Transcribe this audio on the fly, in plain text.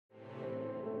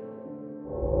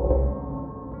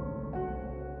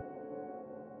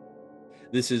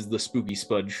This is the Spooky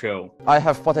Spud Show. I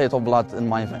have potato blood in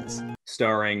my veins.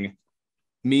 Starring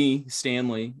me,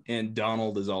 Stanley, and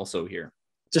Donald is also here.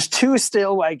 Just two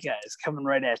stale white guys coming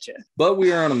right at you. But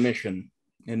we are on a mission,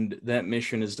 and that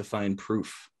mission is to find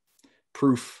proof.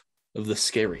 Proof of the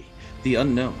scary, the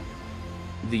unknown,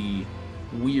 the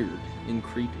weird and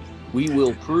creepy. We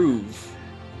will prove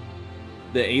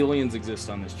that aliens exist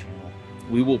on this channel.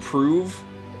 We will prove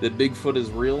that Bigfoot is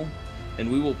real,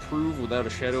 and we will prove without a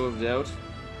shadow of doubt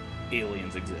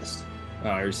aliens exist. Oh,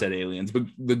 I already said aliens, but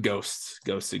the ghosts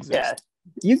exist. Yeah,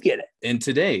 you get it. And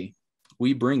today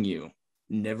we bring you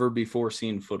never before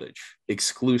seen footage,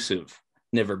 exclusive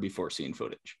never before seen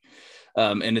footage.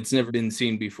 And it's never been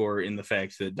seen before in the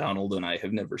fact that Donald and I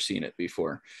have never seen it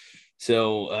before.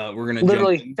 So we're going to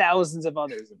literally thousands of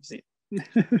others have seen.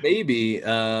 Maybe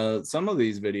some of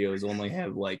these videos only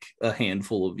have like a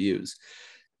handful of views.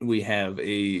 We have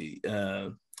a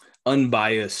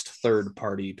unbiased third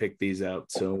party pick these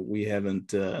out, so we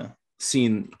haven't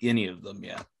seen any of them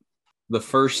yet. The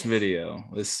first video,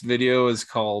 this video is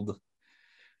called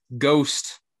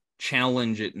Ghost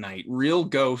Challenge at Night. Real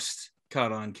ghost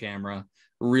caught on camera,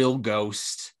 real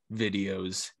ghost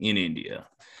videos in India.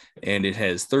 And it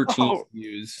has 13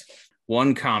 views,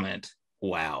 one comment.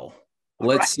 Wow.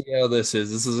 Let's see how this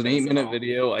is. This is an 8-minute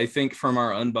video, I think, from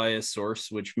our unbiased source,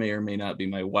 which may or may not be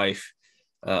my wife,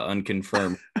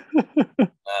 unconfirmed.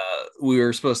 We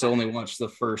were supposed to only watch the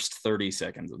first 30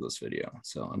 seconds of this video.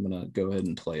 So I'm going to go ahead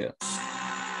and play it.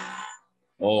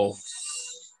 Oh,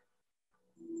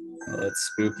 that's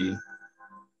spooky.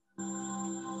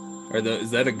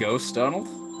 Is that a ghost, Donald?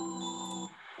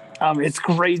 It's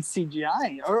great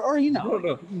CGI, or you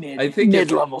know,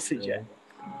 mid-level CGI.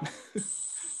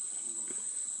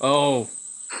 Oh,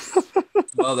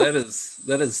 well, that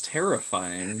is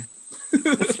terrifying.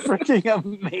 It's freaking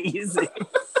amazing.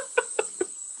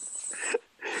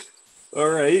 All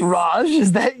right, Raj,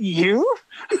 is that you?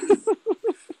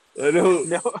 I don't.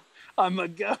 No, I'm a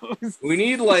ghost. We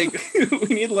need like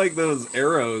those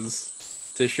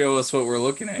arrows to show us what we're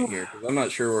looking at here, because I'm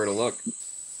not sure where to look.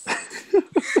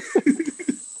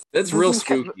 That's real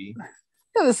spooky.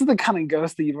 Yeah, this is the kind of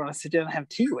ghost that you'd want to sit down and have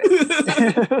tea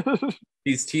with.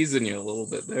 He's teasing you a little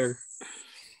bit there.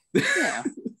 Yeah.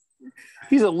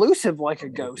 He's elusive like a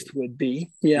ghost would be.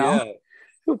 You know?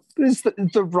 Yeah. It's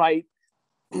the right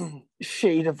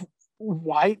shade of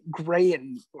white, gray,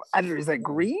 and I don't know, is that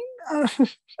green?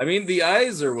 I mean, the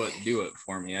eyes are what do it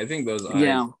for me. I think those eyes.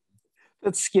 Yeah.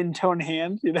 That skin tone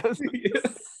hand, you know? Yeah.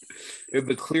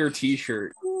 The clear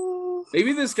t-shirt.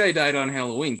 Maybe this guy died on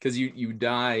Halloween, because you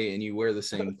die and you wear the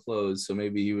same clothes. So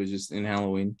maybe he was just in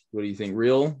Halloween. What do you think?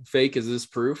 Real? Fake? Is this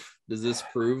proof? Does this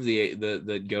prove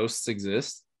the ghosts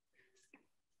exist?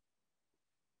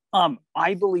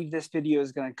 I believe this video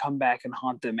is going to come back and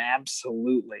haunt them.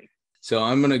 Absolutely. So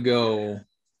I'm going to go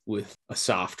with a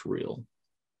soft real.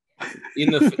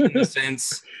 In the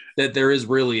sense that there is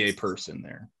really a person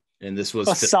there. And this was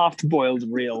a soft-boiled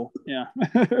reel. Yeah.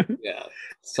 Yeah.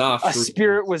 Soft. A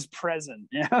spirit was present.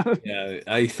 Yeah. Yeah.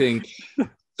 I think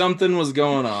something was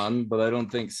going on, but I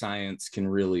don't think science can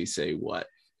really say what.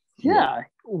 Yeah.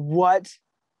 What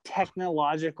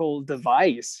technological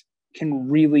device can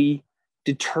really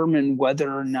determine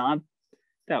whether or not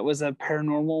that was a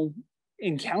paranormal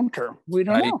encounter? We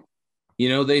don't know. You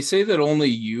know, they say that only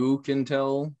you can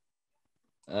tell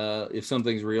if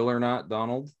something's real or not,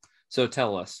 Donald. So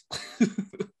tell us.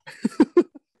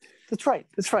 That's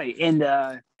right.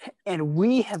 And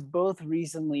we have both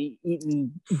recently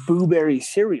eaten blueberry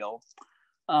cereal,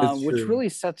 which really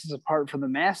sets us apart from the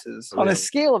masses. On a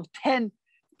scale of 10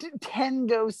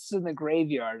 ghosts in the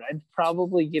graveyard, I'd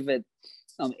probably give it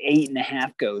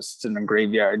 8.5 ghosts in the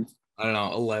graveyard. I don't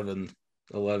know,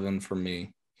 11 for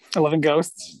me. 11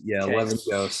 ghosts? Yeah, okay. 11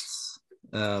 ghosts.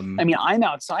 I mean, I'm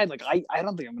outside. Like, I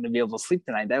don't think I'm going to be able to sleep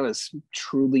tonight. That was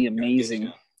truly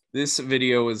amazing. This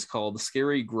video is called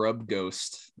Scary Grub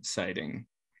Ghost Sighting.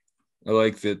 I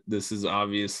like that this is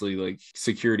obviously like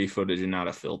security footage and not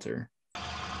a filter.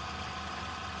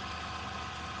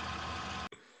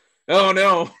 Oh,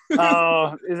 no.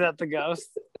 Oh, is that the ghost?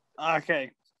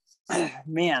 Okay.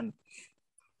 Man.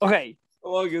 Okay. How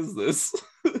long is this?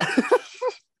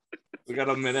 We got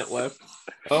a minute left.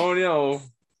 Oh, no.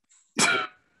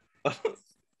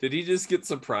 Did he just get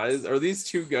surprised? Are these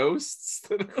two ghosts?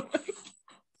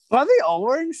 Are they all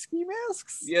wearing ski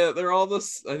masks? Yeah, they're all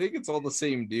this. I think it's all the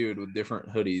same dude with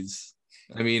different hoodies.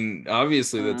 I mean,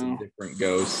 obviously that's a different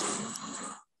ghost.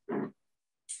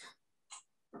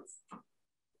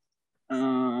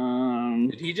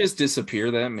 Did he just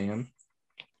disappear, that man?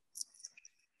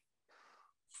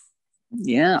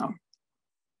 Yeah.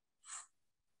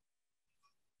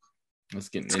 Let's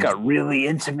get It's got really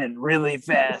intimate, really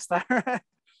fast.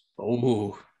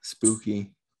 Oh,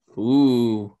 spooky.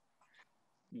 Ooh.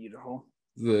 Beautiful.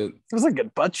 It was a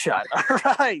good butt shot. All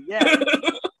right, yeah.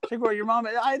 Take what your mom.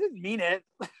 I didn't mean it.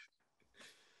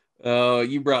 Oh,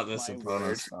 you brought this upon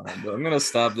us, but I'm gonna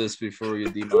stop this before we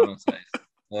get demonetized.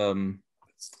 All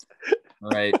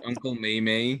right, Uncle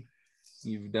May,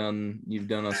 you've done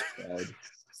us proud.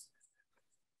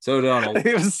 So Donald,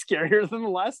 it was scarier than the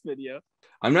last video.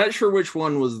 I'm not sure which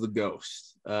one was the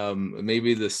ghost.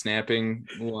 Maybe the snapping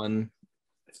one.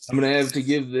 I'm gonna have to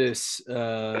give this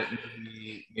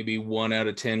maybe 1 out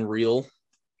of 10 real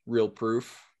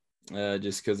proof,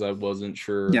 just because I wasn't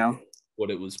sure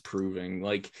what it was proving.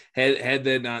 Like had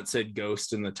that not said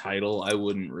ghost in the title, I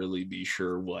wouldn't really be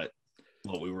sure what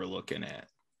we were looking at.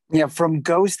 Yeah, from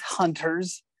Ghost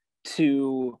Hunters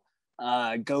to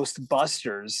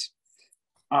Ghostbusters,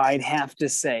 I'd have to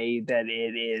say that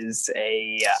it is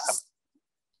a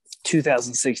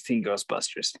 2016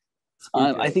 Ghostbusters.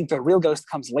 I think the real ghost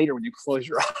comes later when you close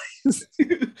your eyes.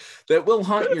 That will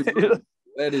haunt your room.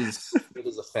 That is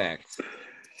a fact.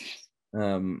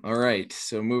 All right,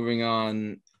 so moving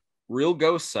on. Real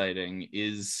ghost sighting.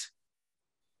 Is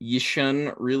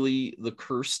Yishun really the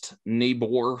cursed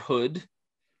neighborhood?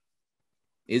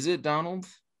 Is it, Donald?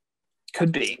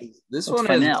 Could be. This one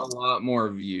has a lot more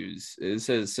views. It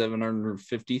says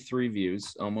 753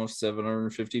 views, almost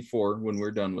 754 when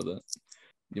we're done with it.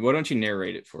 Why don't you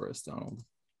narrate it for us, Donald?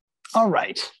 All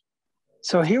right.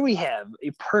 So here we have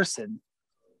a person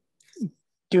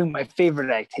doing my favorite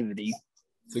activity.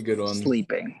 It's a good one.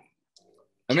 Sleeping.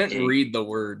 I meant read the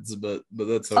words, but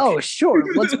that's okay. Oh, sure.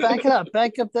 Let's back it up.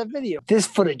 Back up that video. This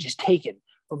footage is taken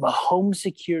from a home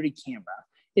security camera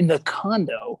in the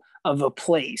condo of a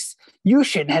place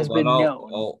Yushin has been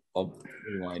known. I'll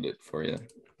rewind it for you.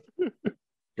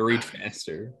 To read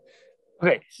faster.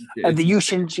 Okay. The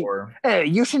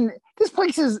Yushin, this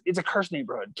place it's a cursed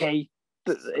neighborhood, okay?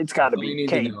 It's got to be,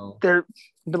 okay? There have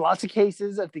been lots of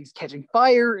cases of things catching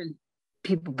fire and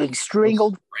people being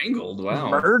strangled. Wow.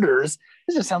 Murders.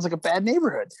 This just sounds like a bad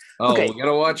neighborhood. Oh, we got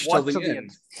to watch till the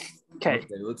end. Okay.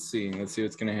 Let's see what's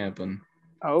going to happen.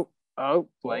 Oh,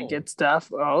 blanket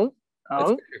stuff. Oh,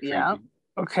 yeah.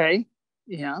 Okay.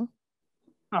 Yeah.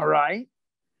 All right.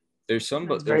 There's some,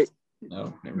 but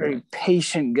very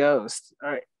patient ghost.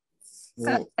 All right.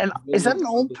 Well, and is that an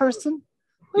old person?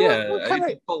 Yeah,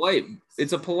 it's polite.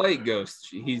 It's a polite ghost.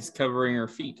 He's covering her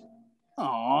feet.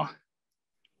 Aw.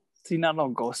 See, not all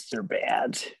ghosts are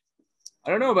bad.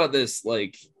 I don't know about this,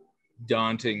 like,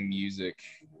 daunting music.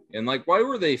 And, like, why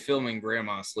were they filming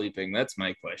Grandma sleeping? That's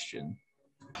my question.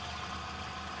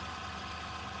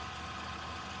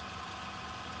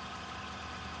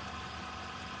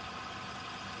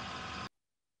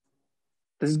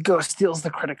 This ghost steals the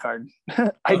credit card.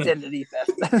 Identity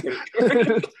theft.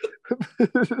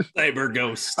 Cyber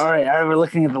ghost. All right, we're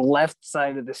looking at the left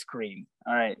side of the screen.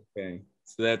 All right. Okay.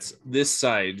 So that's this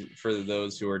side for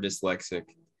those who are dyslexic.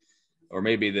 Or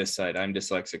maybe this side. I'm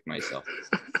dyslexic myself.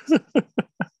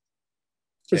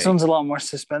 This one's a lot more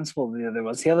suspenseful than the other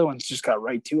ones. The other ones just got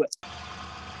right to it.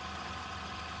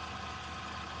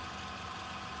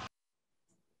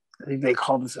 I think they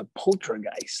call this a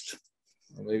poltergeist.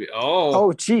 Maybe.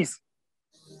 Oh, jeez.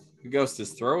 The ghost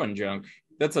is throwing junk.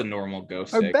 That's a normal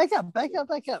ghost. Right, back up.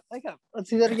 Let's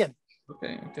see that again.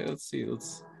 Okay. Let's see.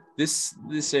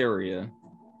 This area.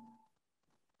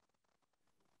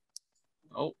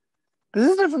 Oh.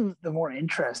 This is the more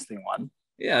interesting one.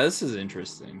 Yeah, this is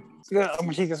interesting. I'm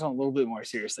gonna take this one a little bit more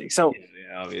seriously. So,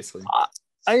 yeah obviously,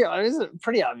 it's a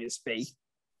pretty obvious fake.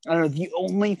 I don't know. The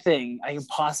only thing I can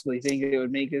possibly think that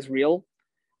would make this real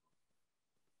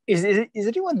is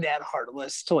anyone that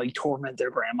heartless to like torment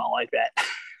their grandma like that?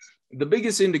 The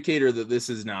biggest indicator that this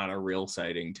is not a real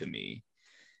sighting to me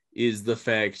is the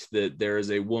fact that there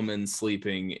is a woman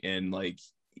sleeping and like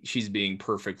she's being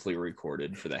perfectly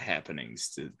recorded for the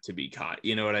happenings to be caught.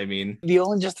 You know what I mean? The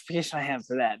only justification I have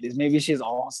for that is maybe she has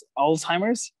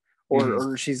Alzheimer's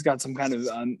or she's got some kind of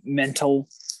mental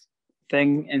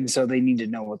thing, and so they need to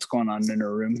know what's going on in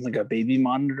her room, like a baby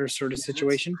monitor sort of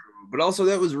situation. But also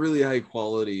that was really high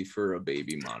quality for a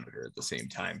baby monitor at the same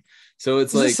time. So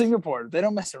it's like Singapore, they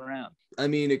don't mess around. I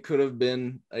mean, it could have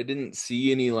been. I didn't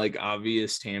see any like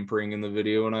obvious tampering in the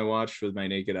video when I watched with my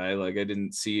naked eye. Like I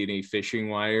didn't see any fishing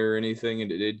wire or anything,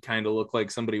 and it did kind of look like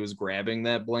somebody was grabbing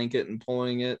that blanket and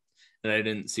pulling it. And I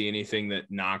didn't see anything that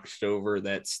knocked over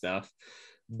that stuff.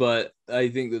 But I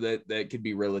think that could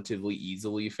be relatively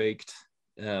easily faked.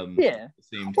 Yeah.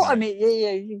 Well, I mean,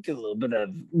 yeah, you get a little bit of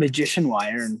magician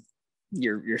wire and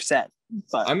you're set.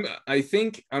 But I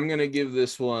think I'm gonna give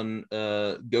this one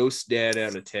Ghost Dad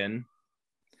out of 10.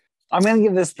 I'm gonna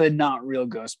give this the not real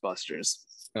Ghostbusters.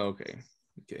 Okay.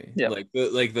 Yep.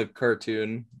 Like the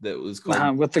cartoon that was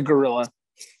called with the gorilla.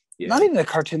 Yeah. Not even the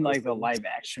cartoon, like the live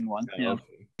action one. Yeah. Okay.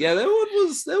 Yeah, that one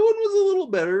was a little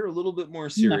better, a little bit more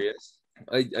serious.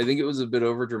 No. I think it was a bit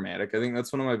over dramatic. I think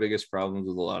that's one of my biggest problems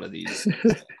with a lot of these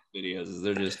videos is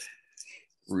they're just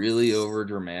really over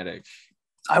dramatic.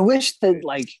 I wish that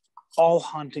like all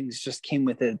hauntings just came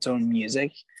with its own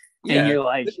music. Yeah, and you're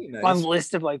like nice. On the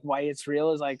list of like why it's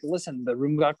real is like, listen, the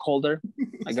room got colder.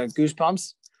 I got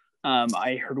goosebumps.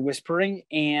 I heard whispering,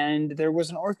 and there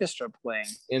was an orchestra playing.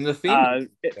 In the theme,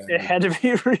 it had to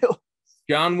be real.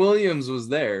 John Williams was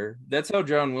there. That's how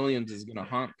John Williams is going to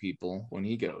haunt people when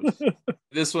he goes.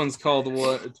 This one's called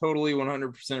Totally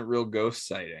 100% Real Ghost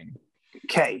Sighting.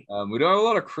 Okay. We don't have a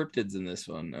lot of cryptids in this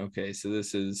one. Okay, so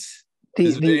this is...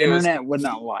 The internet would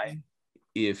not lie.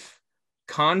 If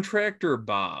Contractor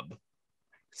Bob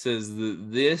says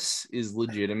that this is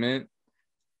legitimate,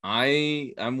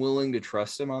 I'm willing to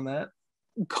trust him on that.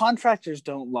 Contractors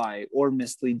don't lie or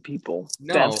mislead people.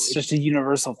 No, that's just a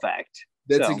universal fact.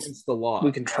 That's against the law.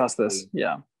 We can trust this.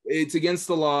 Yeah. It's against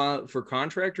the law for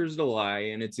contractors to lie,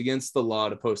 and it's against the law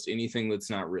to post anything that's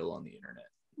not real on the internet.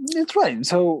 That's right.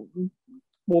 So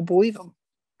we'll believe him.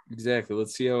 Exactly.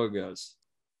 Let's see how it goes.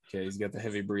 Okay, he's got the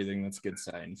heavy breathing. That's a good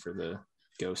sign for the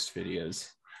ghost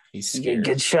videos. He's scared.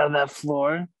 Get a good shot of that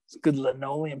floor. It's good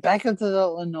linoleum. Back up to the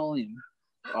linoleum.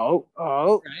 Oh.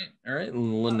 All right.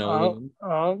 Linoleum.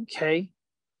 Okay.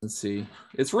 Let's see.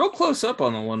 It's real close up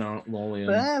on the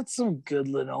linoleum. That's some good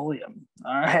linoleum.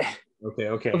 All right.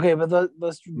 Okay, but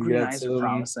those green eyes are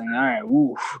promising. All right.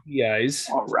 Ooh. The eyes.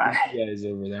 All right. The eyes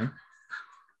over there.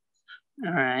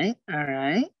 All right.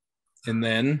 And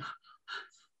then...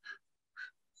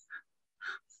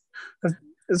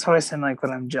 That's what I sound like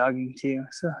when I'm jogging too.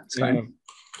 So it's fine.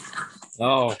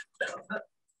 Oh.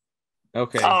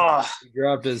 Okay. Oh. He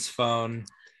dropped his phone.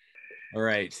 All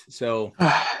right. So,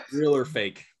 real or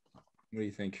fake? What do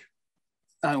you think?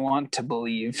 I want to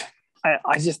believe.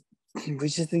 We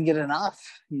just didn't get enough.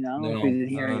 We didn't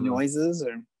hear any noises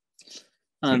or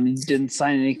didn't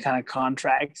sign any kind of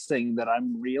contract saying that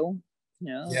I'm real.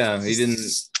 Yeah, he didn't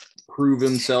prove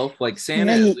himself. Like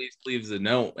Santa at least leaves a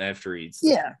note after he eats.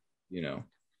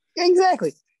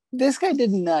 Exactly. This guy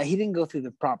didn't. He didn't go through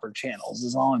the proper channels.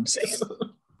 Is all I'm saying.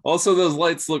 Also, those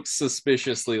lights look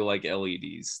suspiciously like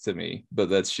LEDs to me, but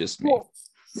that's just me. Well,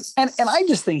 and I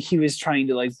just think he was trying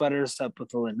to like butter us up with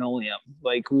the linoleum.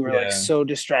 Like we were like so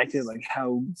distracted, like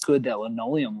how good that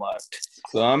linoleum looked.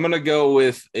 So I'm gonna go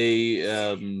with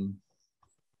a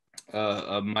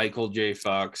Michael J.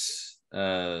 Fox,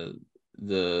 the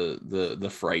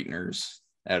Frighteners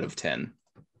out of 10.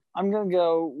 I'm gonna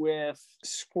go with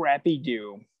Scrappy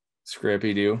Doo.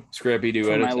 Scrappy Doo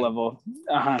for my level.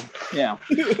 Yeah.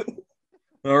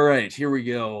 All right, here we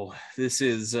go. This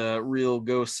is a real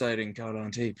ghost sighting caught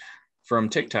on tape from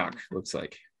TikTok, looks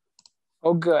like.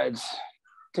 Oh, good.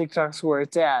 TikTok's where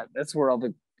it's at. That's where all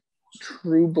the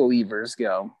true believers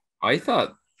go. I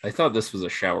thought this was a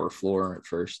shower floor at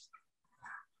first.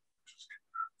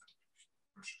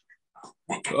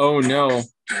 Oh no.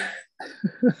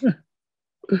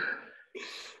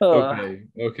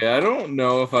 Okay. I don't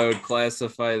know if I would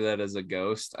classify that as a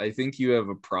ghost. I think you have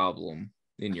a problem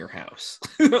in your house.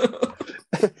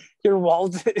 Your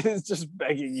Walt is just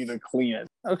begging you to clean it.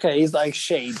 Okay, he's like,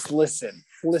 Shades, listen,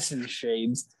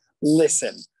 Shades,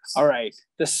 listen. All right,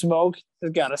 the smoke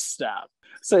has got to stop.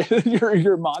 So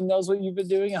your mom knows what you've been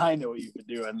doing, and I know what you've been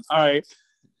doing. All right.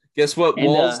 Guess what?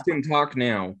 Walls can talk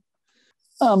now.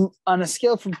 On a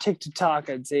scale from tick to talk,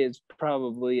 I'd say it's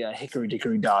probably a hickory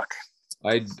dickory dock.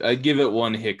 I'd give it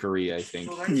one hickory, I think.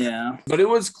 Yeah. But it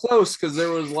was close because there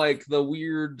was like the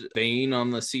weird vein on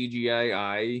the CGI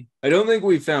eye. I don't think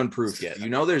we've found proof yet.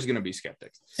 There's going to be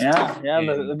skeptics. Yeah.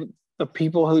 The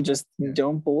people who just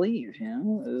don't believe,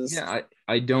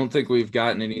 I don't think we've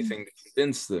gotten anything to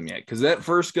convince them yet because that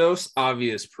first ghost,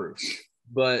 obvious proof.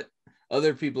 But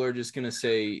other people are just going to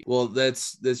say, well,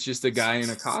 that's just a guy in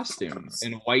a costume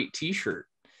in a white t-shirt.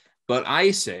 But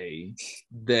I say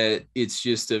that it's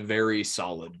just a very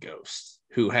solid ghost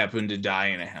who happened to die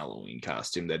in a Halloween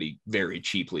costume that he very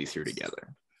cheaply threw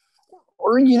together.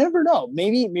 Or you never know.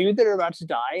 Maybe they're about to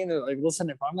die and they're like, listen,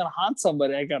 if I'm going to haunt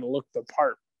somebody, I got to look the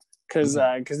part. Because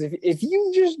if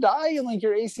you just die in like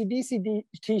your AC/DC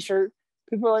t-shirt,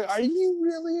 people are like, are you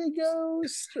really a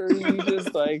ghost? Or are you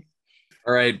just like...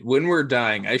 All right, when we're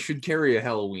dying, I should carry a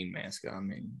Halloween mask on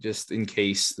me just in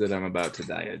case that I'm about to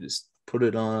die. I just put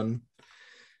it on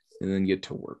and then get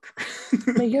to work.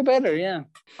 Make it better, yeah.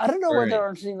 I don't know All why right. there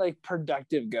aren't any like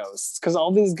productive ghosts, because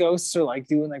all these ghosts are like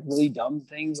doing like really dumb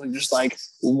things, like just like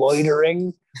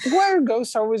loitering. Why are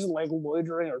ghosts always like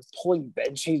loitering or pulling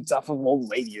bed sheets off of old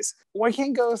ladies? Why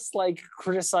can't ghosts like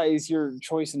criticize your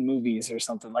choice in movies or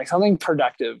something, like something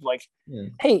productive? Like,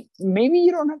 hey, maybe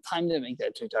you don't have time to make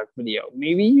that TikTok video.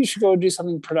 Maybe you should go do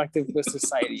something productive with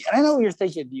society. And I know what you're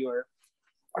thinking, viewer.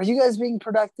 Are you guys being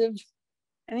productive?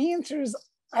 And the answer is,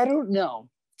 I don't know.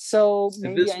 So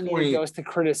maybe I need a ghost to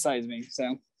criticize me.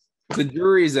 So the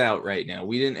jury's out right now.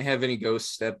 We didn't have any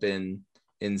ghosts step in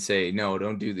and say, no,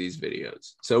 don't do these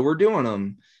videos. So we're doing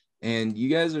them, and you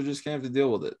guys are just gonna have to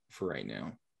deal with it for right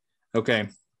now. Okay.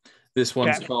 This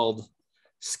one's called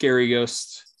Scary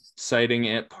Ghost Sighting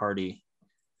at Party.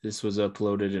 This was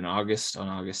uploaded in August, on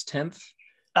August 10th.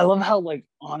 I love how like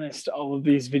honest all of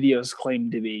these videos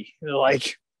claim to be. They're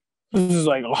like, this is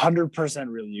like 100%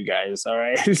 real, you guys. All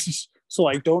right. So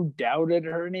like, don't doubt it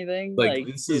or anything. Like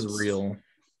this is real.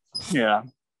 Yeah.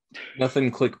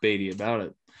 Nothing clickbaity about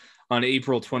it. On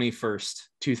April 21st,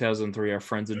 2003, our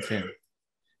friends and family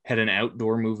had an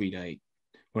outdoor movie night.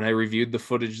 When I reviewed the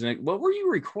footage, what were you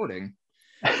recording?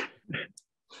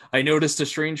 I noticed a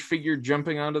strange figure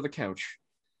jumping onto the couch.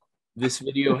 This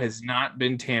video has not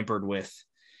been tampered with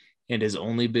and has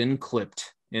only been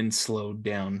clipped and slowed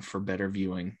down for better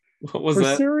viewing. What was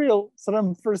that? Cereal. So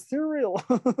I'm for cereal.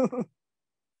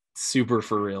 Super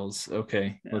for reals.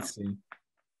 Okay, let's see.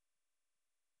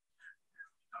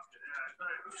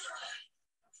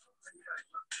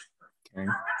 Okay.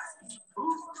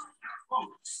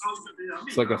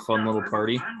 It's like a fun little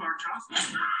party.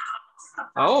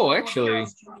 Oh, actually,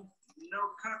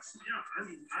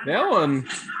 that one.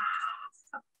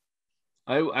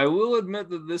 I will admit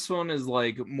that this one is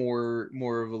like more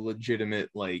of a legitimate,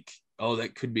 like, oh,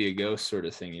 that could be a ghost sort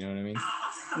of thing. You know what I mean?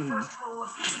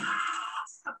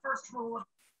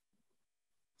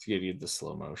 Let's give you the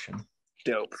slow motion.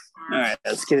 Dope. All right,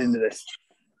 let's get into this.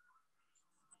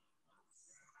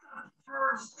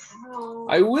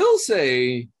 I will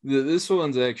say that this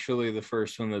one's actually the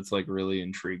first one that's like really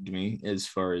intrigued me as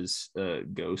far as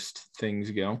ghost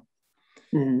things go.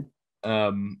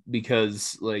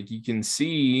 Because like you can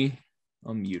see,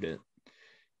 I'll mute it.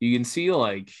 You can see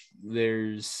like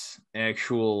there's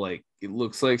actual, like, it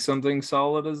looks like something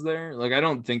solid is there. Like, I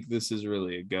don't think this is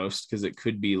really a ghost because it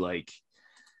could be like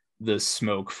the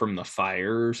smoke from the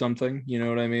fire or something. You know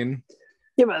what I mean?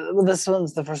 Yeah, but this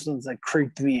one's the first one's like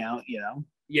creeped me out, you know?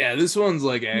 Yeah, this one's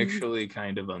like actually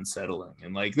kind of unsettling.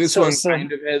 And like this one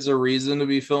kind of has a reason to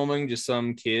be filming, just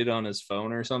some kid on his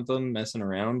phone or something messing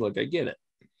around. Like, I get it.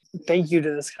 Thank you to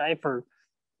this guy for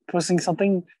posting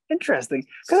something interesting.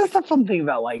 Because that's the fun thing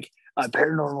about like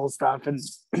paranormal stuff and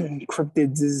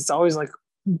cryptids is it's always like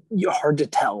hard to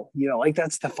tell, you know, like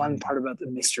that's the fun part about the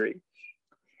mystery.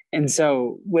 And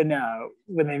so when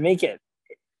they make it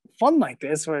fun like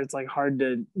this, where it's like hard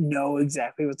to know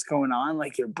exactly what's going on,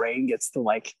 like your brain gets to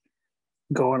like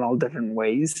go in all different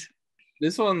ways.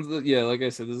 This one's, yeah, like I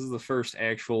said, this is the first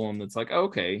actual one that's like,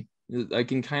 okay, I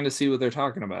can kind of see what they're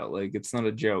talking about. Like, it's not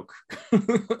a joke.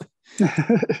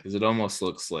 Because it almost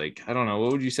looks like, I don't know,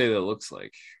 what would you say that looks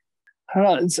like? I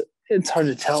don't know, it's hard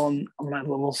to tell on my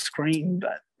little screen,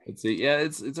 but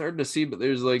it's hard to see, but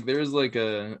there's like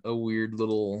a weird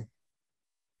little,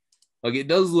 like, it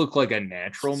does look like a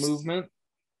natural movement.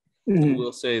 I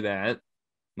will say that.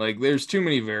 Like, there's too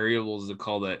many variables to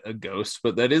call that a ghost,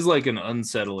 but that is like an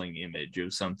unsettling image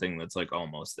of something that's like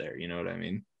almost there. You know what I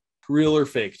mean? Real or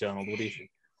fake, Donald? What do you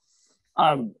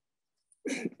think?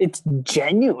 It's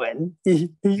genuine. You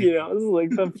know, it's like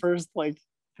the first like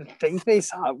the thing they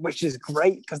saw, which is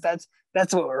great because that's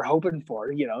what we're hoping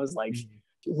for. You know, it's like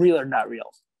real or not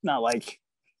real, not like,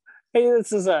 hey,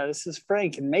 this is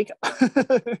Frank in makeup.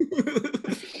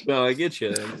 No, I get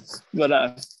you. But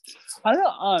I don't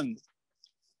know.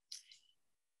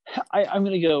 I'm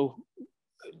gonna go.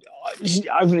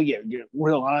 I'm gonna get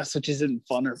real honest, which isn't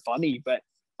fun or funny, but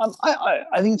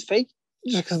I think it's fake,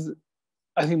 just because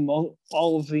I think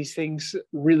all of these things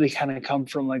really kind of come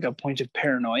from like a point of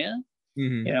paranoia.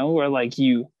 You know, where like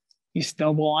you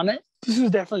snowball on it. This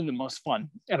was definitely the most fun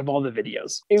out of all the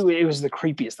videos. It was the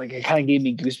creepiest. Like, it kind of gave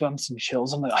me goosebumps and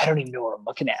chills. I'm like, I don't even know what I'm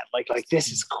looking at. Like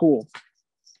this is cool.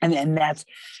 And that's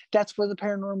where the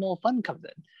paranormal fun comes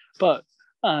in. But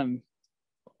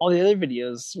all the other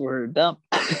videos were dumb.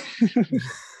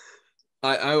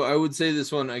 I would say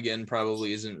this one again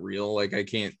probably isn't real. Like, I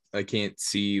can't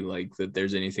see like that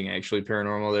there's anything actually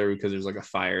paranormal there because there's like a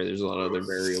fire. There's a lot of other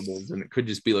variables, and it could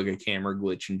just be like a camera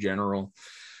glitch in general.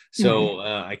 So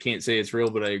I can't say it's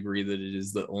real, but I agree that it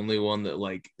is the only one that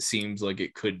like seems like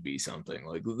it could be something.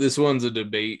 Like this one's a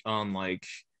debate on like,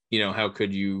 you know, how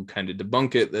could you kind of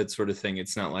debunk it, that sort of thing.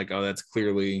 It's not like, oh, that's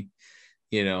clearly,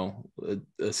 you know,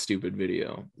 a stupid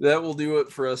video. That will do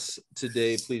it for us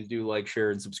today. Please do like,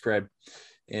 share, and subscribe.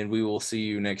 And we will see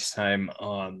you next time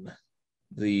on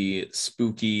the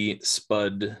Spooky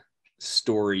Spud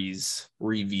Stories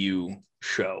review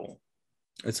show.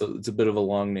 It's a bit of a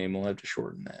long name. We'll have to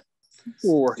shorten that.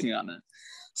 We're working on it.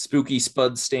 Spooky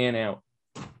Spud Stan out.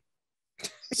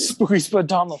 Spooky Spud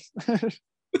Donald. All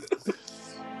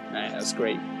right, that's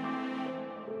great.